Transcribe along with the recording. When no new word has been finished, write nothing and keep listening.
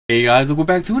Hey guys, welcome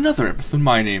back to another episode.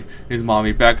 My name is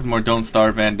Mommy, back with more Don't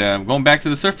Starve, and going back to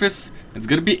the surface. It's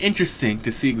gonna be interesting to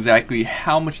see exactly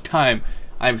how much time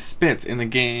I've spent in the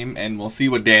game, and we'll see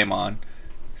what day I'm on.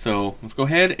 So let's go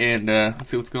ahead and let's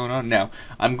see what's going on now.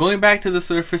 I'm going back to the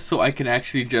surface so I can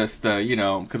actually just,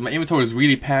 because my inventory is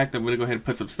really packed, I'm gonna go ahead and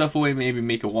put some stuff away, maybe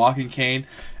make a walking cane.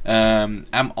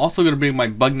 I'm also gonna bring my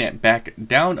bug net back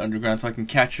down underground so I can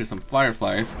capture some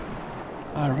fireflies.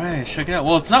 Alright, check it out.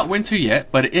 Well, it's not winter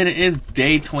yet, but it is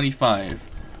day 25.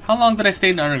 How long did I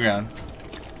stay in the underground?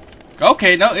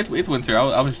 Okay, no, it's winter.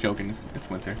 I was joking. It's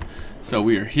winter. So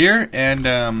we are here,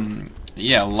 and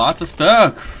yeah, lots of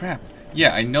stuff. Crap.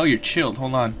 Yeah, I know you're chilled.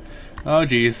 Hold on. Oh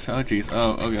jeez. Oh jeez.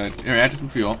 Oh god. Here, add some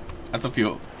fuel. Add some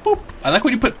fuel. Poop. I like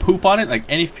when you put poop on it, like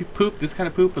any poop. This kind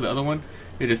of poop, or the other one,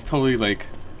 it is totally like,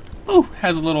 oh,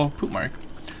 has a little poop mark.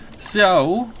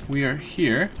 So we are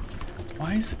here.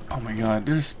 Why is it? Oh my god,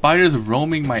 there's spiders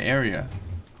roaming my area.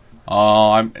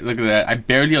 Oh, look at that. I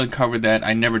barely uncovered that.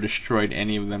 I never destroyed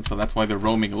any of them, so that's why they're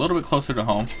roaming a little bit closer to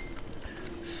home.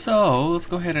 So, let's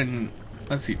go ahead and,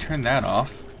 let's see, turn that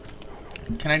off.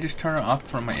 Can I just turn it off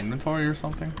from my inventory or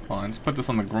something? Hold on, let's put this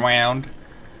on the ground.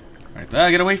 Alright,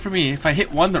 get away from me. If I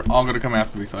hit one, they're all gonna come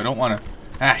after me, so I don't wanna.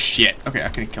 Ah, shit. Okay, I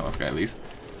can kill this guy at least.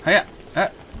 Hiya!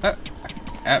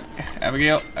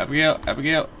 Abigail,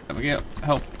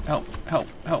 help.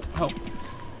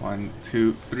 1,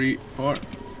 2, 3, 4,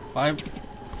 5,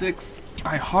 6.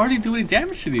 I hardly do any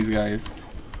damage to these guys.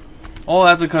 Oh,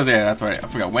 that's because, yeah, that's right. I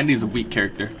forgot. Wendy's a weak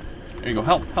character. There you go.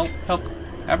 Help.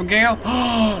 Abigail.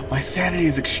 Oh, my sanity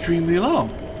is extremely low.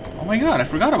 Oh my god, I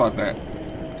forgot about that.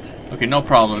 Okay, no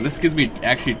problem. This gives me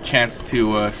actually a chance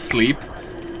to sleep.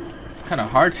 It's kind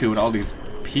of hard to when all these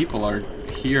people are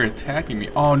here attacking me.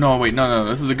 Oh no, wait, no,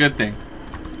 this is a good thing.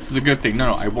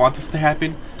 No, I want this to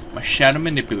happen. My shadow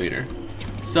manipulator.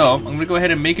 So I'm gonna go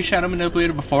ahead and make a shadow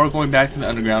manipulator before going back to the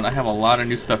underground. I have a lot of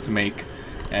new stuff to make,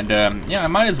 and yeah, I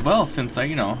might as well since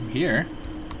I'm here.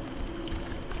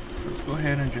 So let's go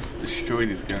ahead and just destroy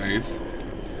these guys.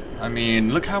 I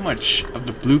mean, look how much of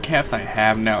the blue caps I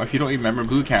have now. If you don't remember,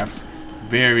 blue caps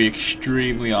very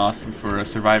extremely awesome for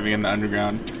surviving in the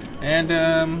underground. And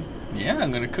yeah,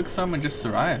 I'm gonna cook some and just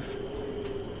survive.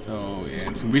 So yeah,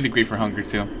 it's really great for hunger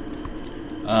too.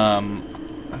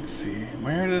 Let's see,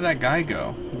 where did that guy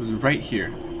go? He was right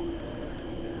here.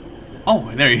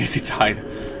 Oh, there he is. He died.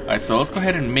 All right, so let's go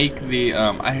ahead and make the.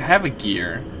 I have a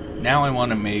gear. Now I want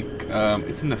to make.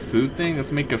 It's in the food thing.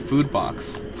 Let's make a food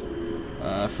box.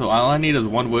 So all I need is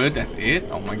one wood. That's it.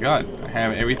 Oh my god, I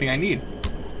have everything I need.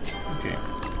 Okay,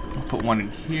 I'll put one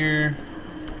in here.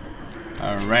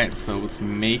 Alright, so let's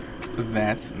make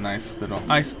that nice little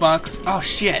ice box. Oh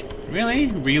shit! Really?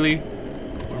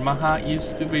 Where my heart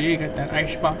used to be, got that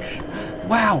ice box.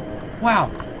 Wow!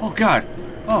 Oh god!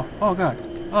 Oh god!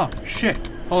 Oh shit!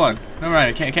 Hold on.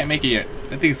 Alright, I can't make it yet.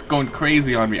 That thing's going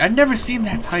crazy on me. I've never seen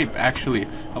that type actually.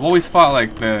 I've always fought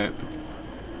like the.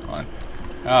 Hold on.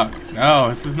 Oh no,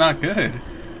 this is not good.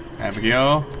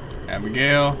 Abigail.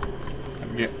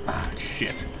 Ah,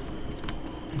 shit.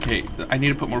 Okay, I need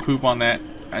to put more poop on that.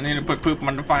 I need to put poop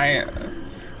on the fire.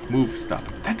 Move, stop.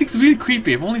 That thing's really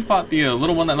creepy. I've only fought the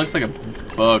little one that looks like a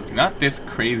bug, not this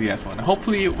crazy ass one.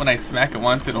 Hopefully when I smack it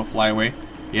once, it'll fly away.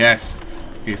 Yes.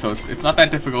 Okay, so it's not that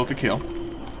difficult to kill.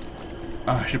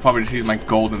 I should probably just use my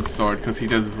golden sword because he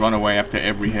does run away after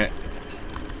every hit.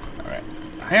 Alright.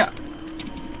 Hiya.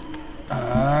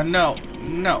 No.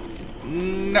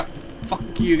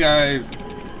 Fuck you guys.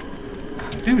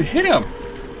 Dude, hit him.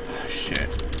 Shit.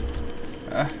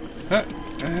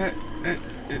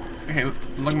 Okay,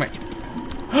 look at my.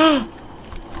 Oh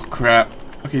crap.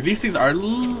 Okay, these things are a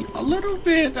little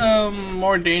bit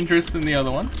more dangerous than the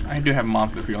other one. I do have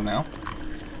monster fuel now.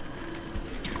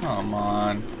 Come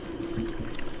on.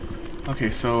 Okay,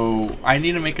 so I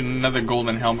need to make another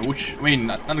golden helmet,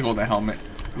 not a golden helmet.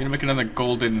 I need to make another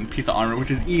golden piece of armor,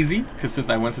 which is easy, because since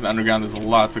I went to the underground, there's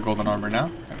lots of golden armor now.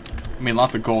 I mean,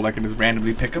 lots of gold I can just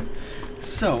randomly pick up.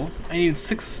 So, I need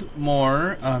 6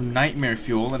 more nightmare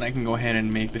fuel, and I can go ahead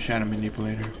and make the shadow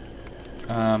manipulator.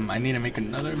 I need to make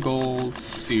another gold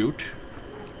suit,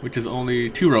 which is only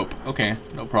 2 rope. Okay,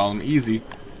 no problem, easy.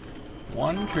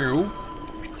 1, 2.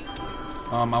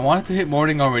 I wanted to hit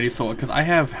morning already, so because I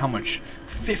have how much?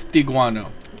 50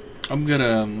 guano. I'm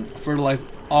gonna fertilize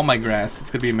all my grass. It's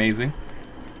gonna be amazing.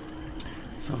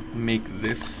 So make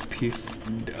this piece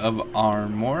of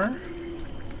armor.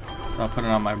 So I'll put it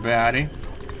on my body.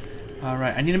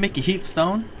 Alright, I need to make a heat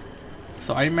stone.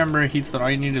 So I remember heat stone, all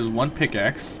you need is 1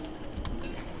 pickaxe.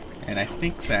 And I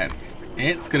think that's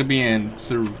it. It's gonna be in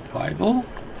survival.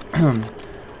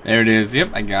 There it is.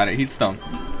 Yep, I got it. Heat stone.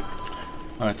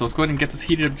 Alright, so let's go ahead and get this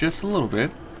heated up just a little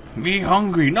bit. Me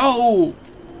hungry. No!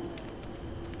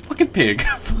 Fucking pig.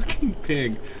 Fucking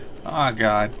pig. Oh,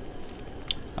 God.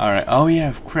 Alright. Oh,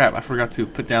 yeah. Crap. I forgot to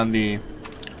put down the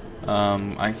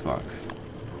icebox.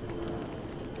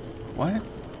 What?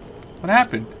 What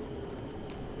happened?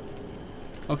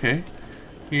 Okay.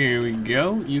 Here we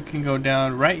go. You can go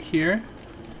down right here.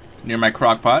 Near my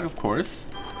crock pot, of course.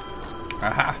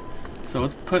 Aha. So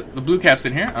let's put the blue caps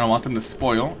in here. I don't want them to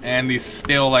spoil. And these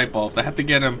stale light bulbs. I have to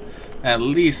get them at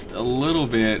least a little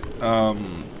bit.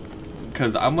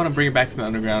 Because I'm going to bring it back to the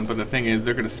underground. But the thing is,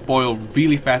 they're going to spoil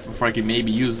really fast before I can maybe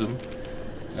use them.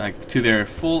 Like, to their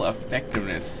full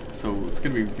effectiveness. So it's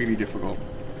going to be really difficult.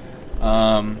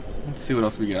 Let's see what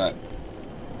else we got.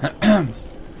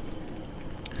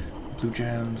 Blue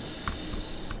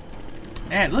gems.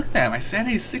 Man, look at that. My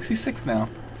sanity is 66 now.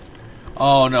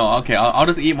 Oh no, okay, I'll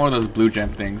just eat more of those blue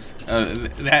gem things.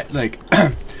 That, like,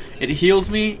 it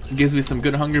heals me, gives me some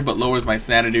good hunger, but lowers my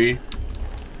sanity.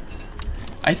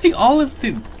 I think all of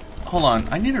the... Hold on,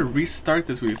 I need to restart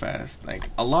this really fast. Like,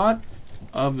 a lot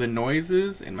of the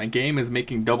noises in my game is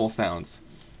making double sounds.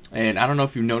 And I don't know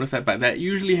if you've noticed that, but that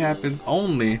usually happens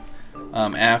only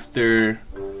after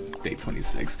day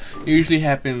 26. It usually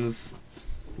happens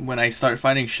when I start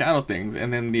fighting shadow things,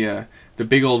 and then the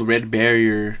big old red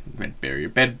border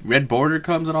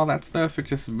comes and all that stuff. It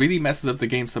just really messes up the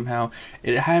game somehow.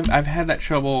 I've had that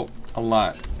trouble a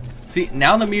lot. See,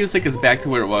 now the music is back to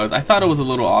where it was. I thought it was a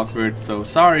little awkward, so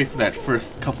sorry for that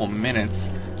first couple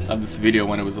minutes of this video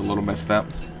when it was a little messed up.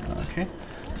 Okay,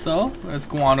 so let's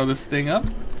guano this thing up.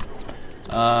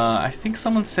 I think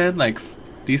someone said, like,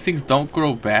 these things don't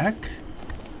grow back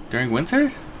during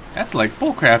winter? That's like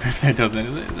bullcrap if that doesn't.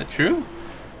 Is that true?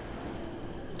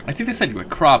 I think they said like,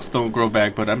 crops don't grow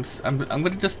back, but I'm gonna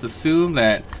just assume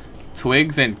that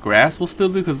twigs and grass will still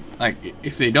do, because like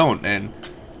if they don't, then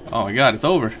oh my god, it's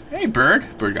over. Hey,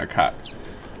 bird! Bird got caught.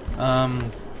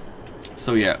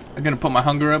 So yeah, I'm gonna put my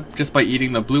hunger up just by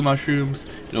eating the blue mushrooms.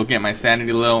 It'll get my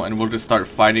sanity low, and we'll just start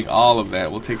fighting all of that.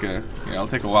 We'll take it'll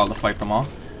take a while to fight them all.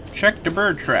 Check the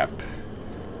bird trap.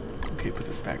 Okay, put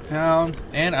this back down,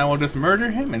 and I will just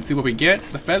murder him and see what we get.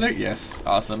 The feather, yes,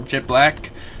 awesome. Jet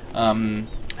black.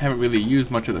 Haven't really used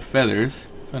much of the feathers,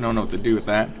 so I don't know what to do with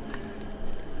that.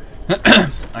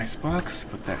 Icebox,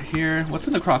 put that here. What's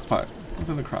in the crock pot? What's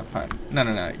in the crock pot?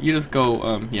 No. You just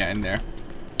go, yeah, in there.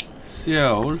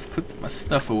 So let's put my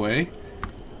stuff away.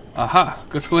 Aha!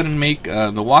 Let's go ahead and make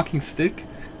the walking stick.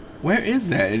 Where is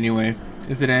that anyway?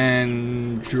 Is it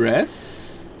in dress?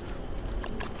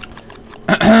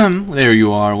 There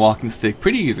you are, walking stick.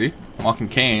 Pretty easy. Walking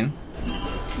cane.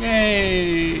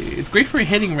 Yay! It's great for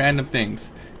hitting random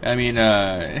things. I mean,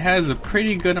 it has a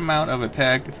pretty good amount of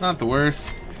attack. It's not the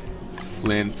worst.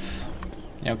 Flints.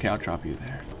 Yeah, okay, I'll drop you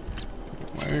there.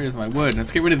 Where is my wood?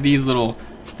 Let's get rid of these little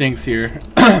things here.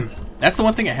 That's the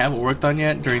one thing I haven't worked on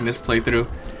yet during this playthrough.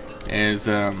 Is,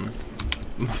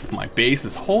 my base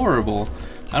is horrible.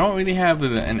 I don't really have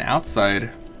an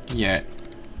outside yet.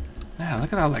 Ah,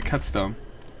 look at all that cut stone.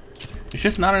 It's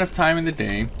just not enough time in the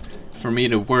day for me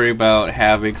to worry about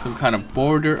having some kind of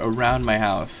border around my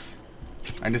house.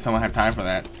 I just don't have time for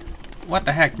that. What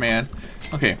the heck, man?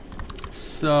 Okay,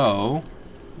 so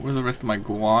where's the rest of my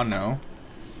guano?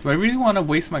 Do I really want to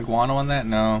waste my guano on that?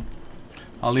 No.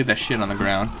 I'll leave that shit on the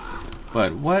ground.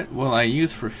 But what will I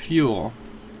use for fuel?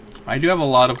 I do have a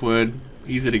lot of wood.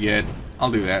 Easy to get.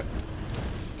 I'll do that.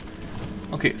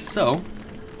 Okay, so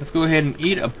let's go ahead and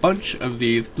eat a bunch of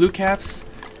these blue caps.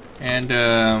 And,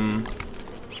 yeah,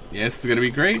 this is going to be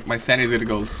great. My sanity is going to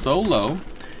go so low.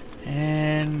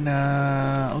 And,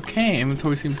 okay,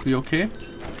 inventory seems to be okay.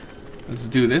 Let's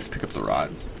do this. Pick up the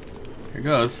rod. Here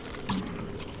goes.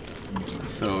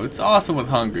 So, it's awesome with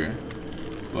hunger.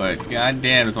 But,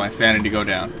 goddamn, does my sanity go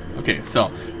down. Okay,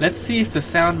 so, let's see if the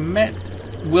sound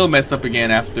will mess up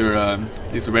again after,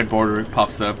 this red border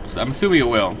pops up. So I'm assuming it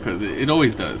will, because it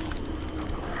always does.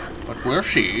 But we'll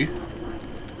see.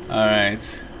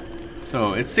 Alright.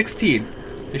 So, it's 16.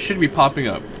 It should be popping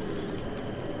up.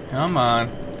 Come on.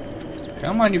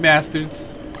 Come on, you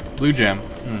bastards. Blue gem.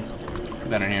 Put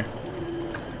that in here.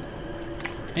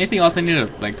 Anything else I need to,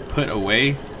 like, put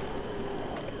away?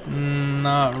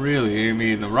 Not really. I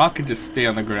mean, the rock could just stay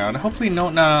on the ground. Hopefully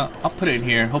I'll put it in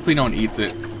here. Hopefully no one eats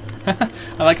it.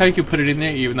 I like how you can put it in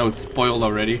there even though it's spoiled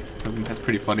already. That's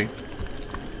pretty funny.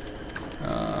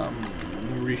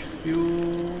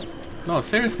 Refuel. No,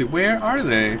 seriously, where are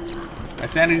they? My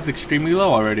sanity is extremely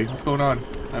low already. What's going on?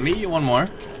 Let me eat one more.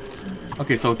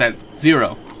 Okay, so it's at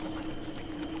 0.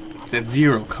 It's at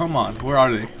 0. Come on, where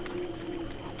are they?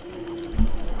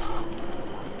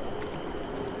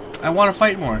 I want to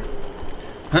fight more.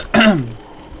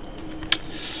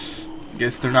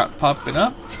 Guess they're not popping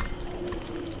up.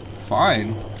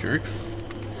 Fine, jerks.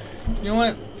 You know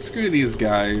what? Screw these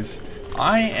guys.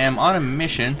 I am on a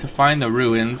mission to find the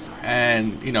ruins,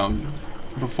 and you know,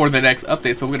 before the next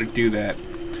update, so we're gonna do that.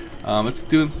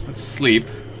 Let's sleep,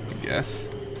 I guess.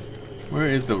 Where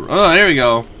is the? Oh, there we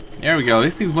go. There we go.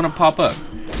 These things wouldn't pop up.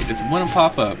 They just wouldn't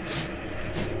pop up.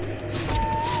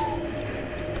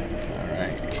 All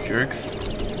right, jerks.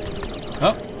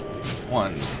 Oh,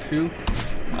 1, 2.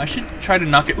 I should try to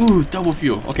knock it. Ooh, double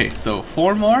fuel. Okay, so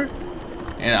 4 more,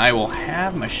 and I will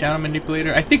have my shadow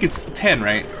manipulator. I think it's 10,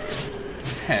 right?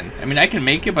 10. I mean, I can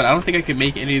make it, but I don't think I can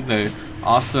make any of the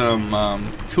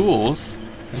awesome tools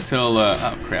until.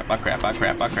 Oh crap! Oh crap! Oh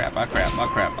crap! Oh crap! Oh crap! Oh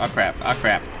crap! Oh crap! Oh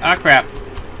crap! Oh crap!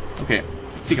 Okay,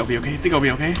 I think I'll be okay. I think I'll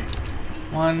be okay.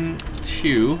 1,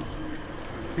 2.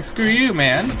 Hey, screw you,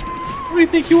 man. Who do you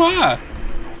think you are?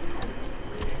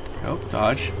 Oh,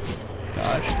 dodge.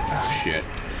 Dodge. Oh, shit.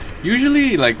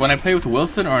 Usually, like, when I play with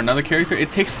Wilson or another character, it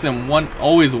takes them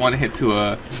always one hit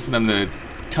to, for them to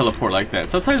teleport like that.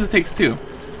 Sometimes it takes 2.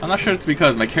 I'm not sure it's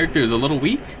because my character is a little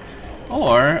weak,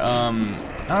 or, I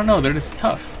don't know, they're just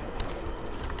tough.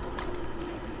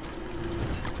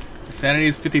 Sanity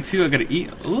is 52, I gotta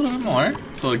eat a little bit more,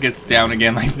 so it gets down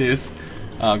again like this.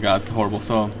 Oh god, this is horrible.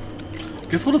 So,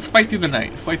 guess we'll just fight through the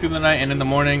night. Fight through the night, and in the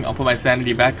morning, I'll put my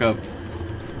sanity back up.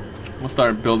 We'll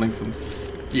start building some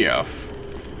stuff.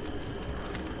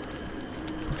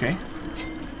 Okay.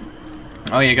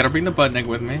 Oh yeah, gotta bring the butt egg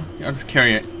with me. I'll just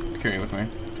carry it with me.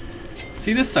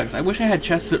 See, this sucks. I wish I had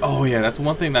Chester. Oh yeah, that's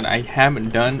one thing that I haven't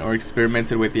done or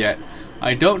experimented with yet.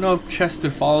 I don't know if Chester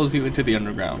follows you into the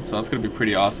underground, so that's gonna be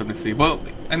pretty awesome to see. Well,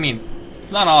 I mean,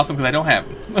 it's not awesome because I don't have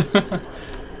him.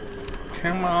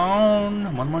 Come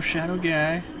on, one more shadow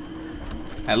guy.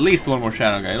 At least one more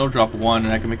shadow guy. It'll drop 1,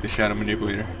 and I can make the shadow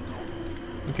manipulator.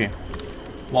 Okay.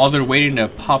 While they're waiting to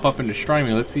pop up and destroy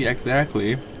me, let's see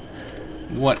exactly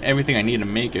what everything I need to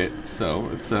make it. So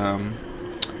it's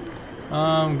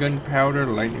gunpowder,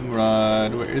 lightning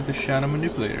rod. Where is the shadow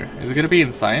manipulator? Is it gonna be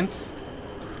in science?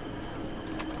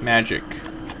 Magic.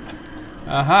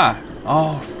 Aha!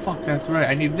 Oh fuck, that's right.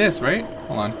 I need this, right?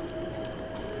 Hold on.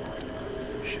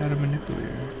 Shadow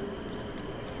manipulator.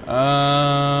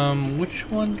 Which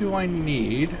one do I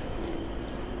need?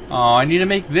 Oh, I need to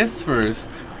make this first.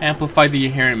 Amplify the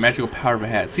inherent magical power of a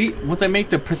hat. See, once I make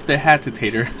the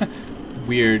prestidigitator,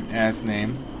 weird ass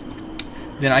name,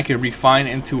 then I can refine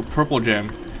into a purple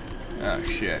gem. Oh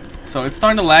shit. So it's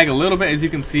starting to lag a little bit, as you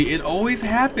can see. It always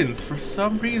happens for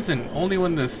some reason. Only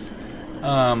when this okay,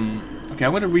 I'm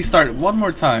gonna restart one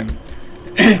more time.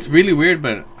 It's really weird,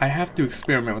 but I have to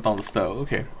experiment with all the stuff.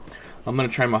 Okay. I'm gonna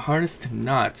try my hardest to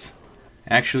not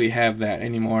actually have that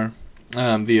anymore.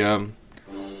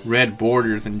 Red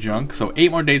borders and junk. So 8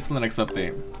 more days till the next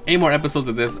update. 8 more episodes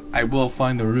of this. I will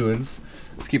find the ruins.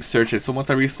 Let's keep searching. So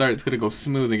once I restart, it's gonna go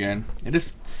smooth again. It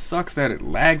just sucks that it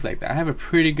lags like that. I have a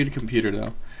pretty good computer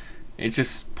though. It's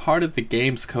just part of the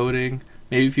game's coding.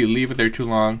 Maybe if you leave it there too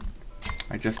long,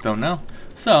 I just don't know.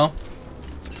 So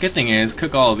good thing is,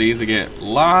 cook all of these to get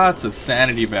lots of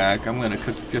sanity back. I'm gonna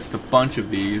cook just a bunch of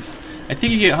these. I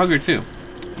think you get hunger too.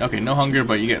 Okay, no hunger,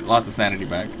 but you get lots of sanity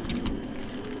back.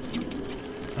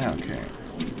 Okay,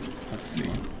 let's see.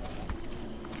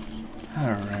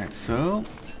 Alright, so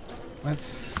let's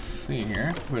see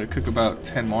here. We're gonna cook about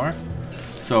 10 more.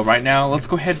 So right now, let's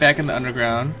go head back in the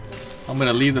underground. I'm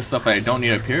gonna leave the stuff I don't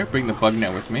need up here. Bring the bug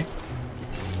net with me.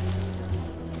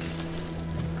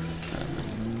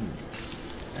 7.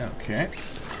 Okay.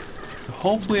 So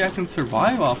hopefully I can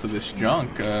survive off of this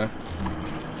junk. We'll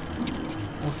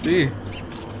see.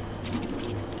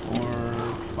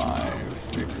 4, 5,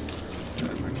 6,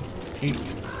 7, 8,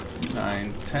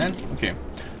 9, 10. Okay.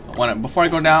 Before I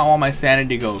go down, I want my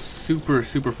sanity to go super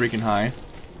freaking high.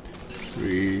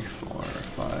 3, 4,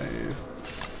 5.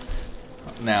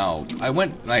 Now,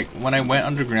 when I went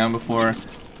underground before,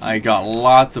 I got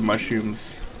lots of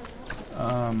mushrooms.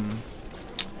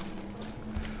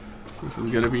 This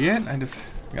is gonna be it. I just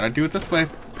gotta do it this way.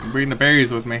 Bring the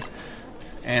berries with me.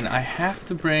 And I have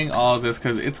to bring all of this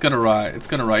because it's gonna rot. It's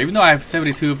gonna rot. Even though I have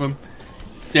 72 of them,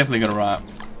 it's definitely gonna rot.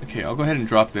 Okay, I'll go ahead and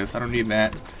drop this. I don't need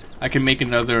that. I can make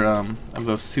another of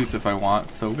those suits if I want.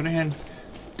 So we're gonna head.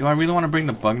 Do I really want to bring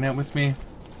the bug net with me?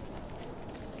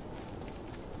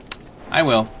 I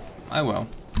will. I will.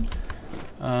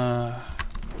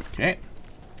 Okay.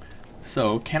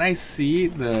 So can I see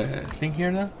the thing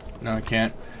here though? No, I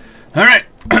can't. All right.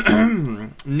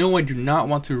 no, I do not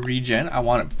want to regen. I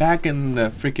want it back in the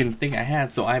freaking thing I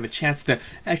had, so I have a chance to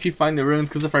actually find the ruins.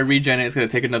 Because if I regen it, it's gonna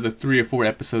take another 3 or 4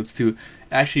 episodes to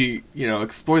actually, you know,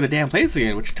 explore the damn place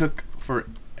again, which took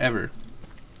forever.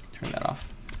 Turn that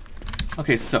off.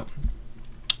 Okay, so,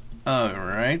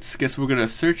 alright, guess we're gonna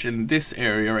search in this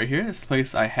area right here. This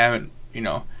place I haven't, you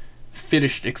know,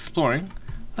 finished exploring.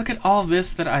 Look at all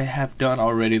this that I have done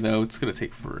already, though. It's gonna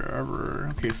take forever.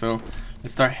 Okay, so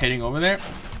let's start heading over there.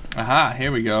 Aha,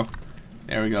 here we go.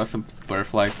 There we go, some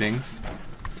butterfly things.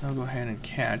 So I'll go ahead and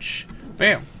catch.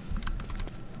 Bam!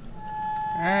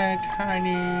 Alright,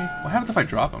 tiny. What happens if I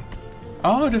drop them?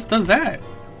 Oh, it just does that.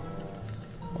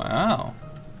 Wow.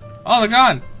 Oh, they're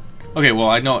gone! Okay,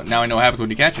 well, now I know what happens when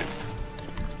you catch it.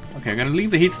 Okay, I'm gonna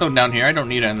leave the heat stone down here. I don't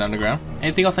need it in the underground.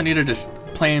 Anything else I need to just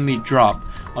plainly drop.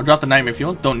 I'll drop the nightmare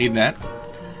fuel. Don't need that.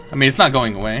 I mean, it's not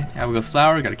going away. Abigail's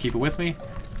flower. Gotta keep it with me.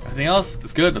 Everything else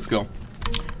is good. Let's go.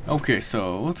 Okay,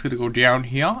 so let's go down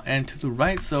here and to the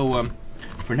right. So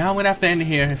for now, I'm gonna have to end it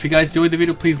here. If you guys enjoyed the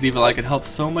video, please leave a like. It helps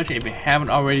so much. If you haven't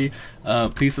already,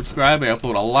 please subscribe. I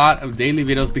upload a lot of daily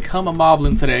videos. Become a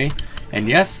moblin today. And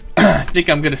yes, I think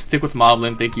I'm gonna stick with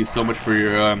moblin. Thank you so much for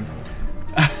your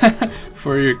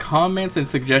for your comments and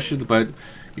suggestions. But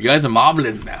you guys are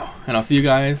moblins now, and I'll see you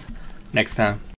guys next time.